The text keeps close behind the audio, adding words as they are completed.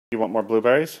Do you want more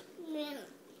blueberries? No.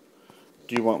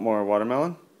 Do you want more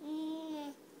watermelon?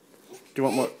 No. Do you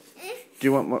want more? Do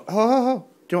you want more? Ho ho ho!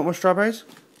 Do you want more strawberries?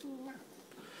 No.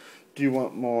 Do you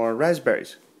want more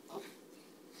raspberries?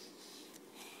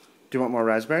 Do you want more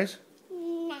raspberries?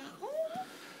 No.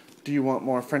 Do you want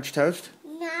more French toast?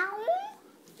 No.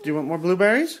 Do you want more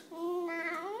blueberries? No.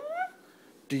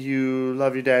 Do you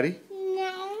love your daddy?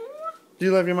 No. Do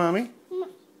you love your mommy? No.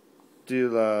 Do you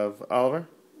love Oliver?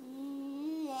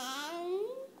 No.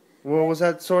 What was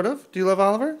that sort of? Do you love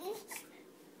Oliver?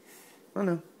 Oh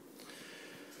no.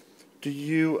 Do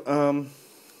you want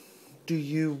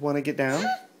to get down? Do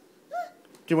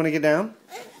you want to get down?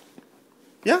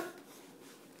 Yeah?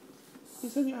 You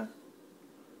said yeah.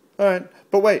 Alright,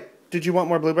 but wait, did you want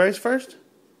more blueberries first?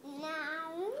 No.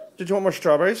 Did you want more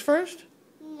strawberries first?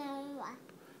 No.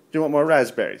 Do you want more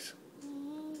raspberries?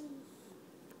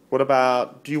 What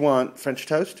about, do you want French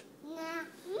toast? No.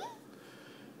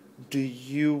 Do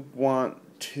you want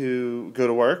to go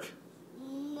to work?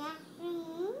 No.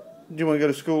 Do you want to go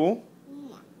to school?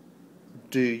 No.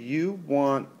 Do you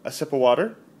want a sip of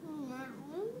water? No.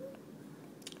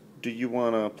 Do you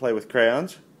want to play with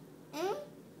crayons? No.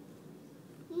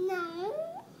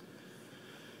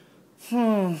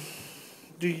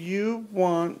 Do you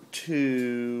want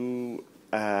to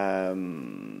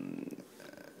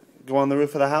go on the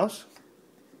roof of the house?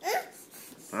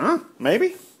 Huh?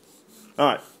 Maybe?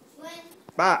 Alright.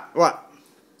 Bye. What?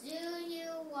 Do you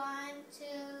want to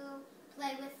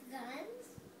play with guns?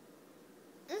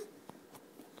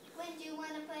 When do you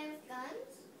want to play with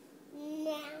guns?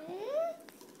 No.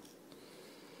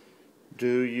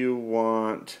 Do you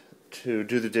want to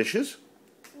do the dishes?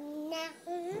 No.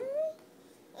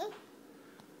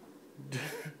 Do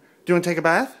you want to take a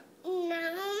bath? No.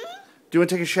 Do you want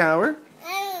to take a shower?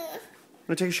 You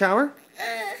want to take a shower?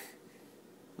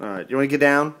 Alright. You want to get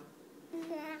down? No.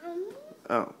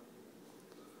 Oh.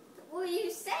 Well,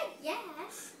 you said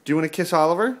yes. Do you want to kiss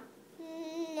Oliver? No.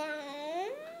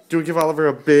 Do you want to give Oliver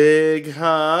a big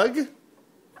hug?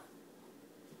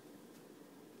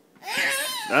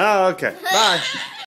 Oh, okay. Bye.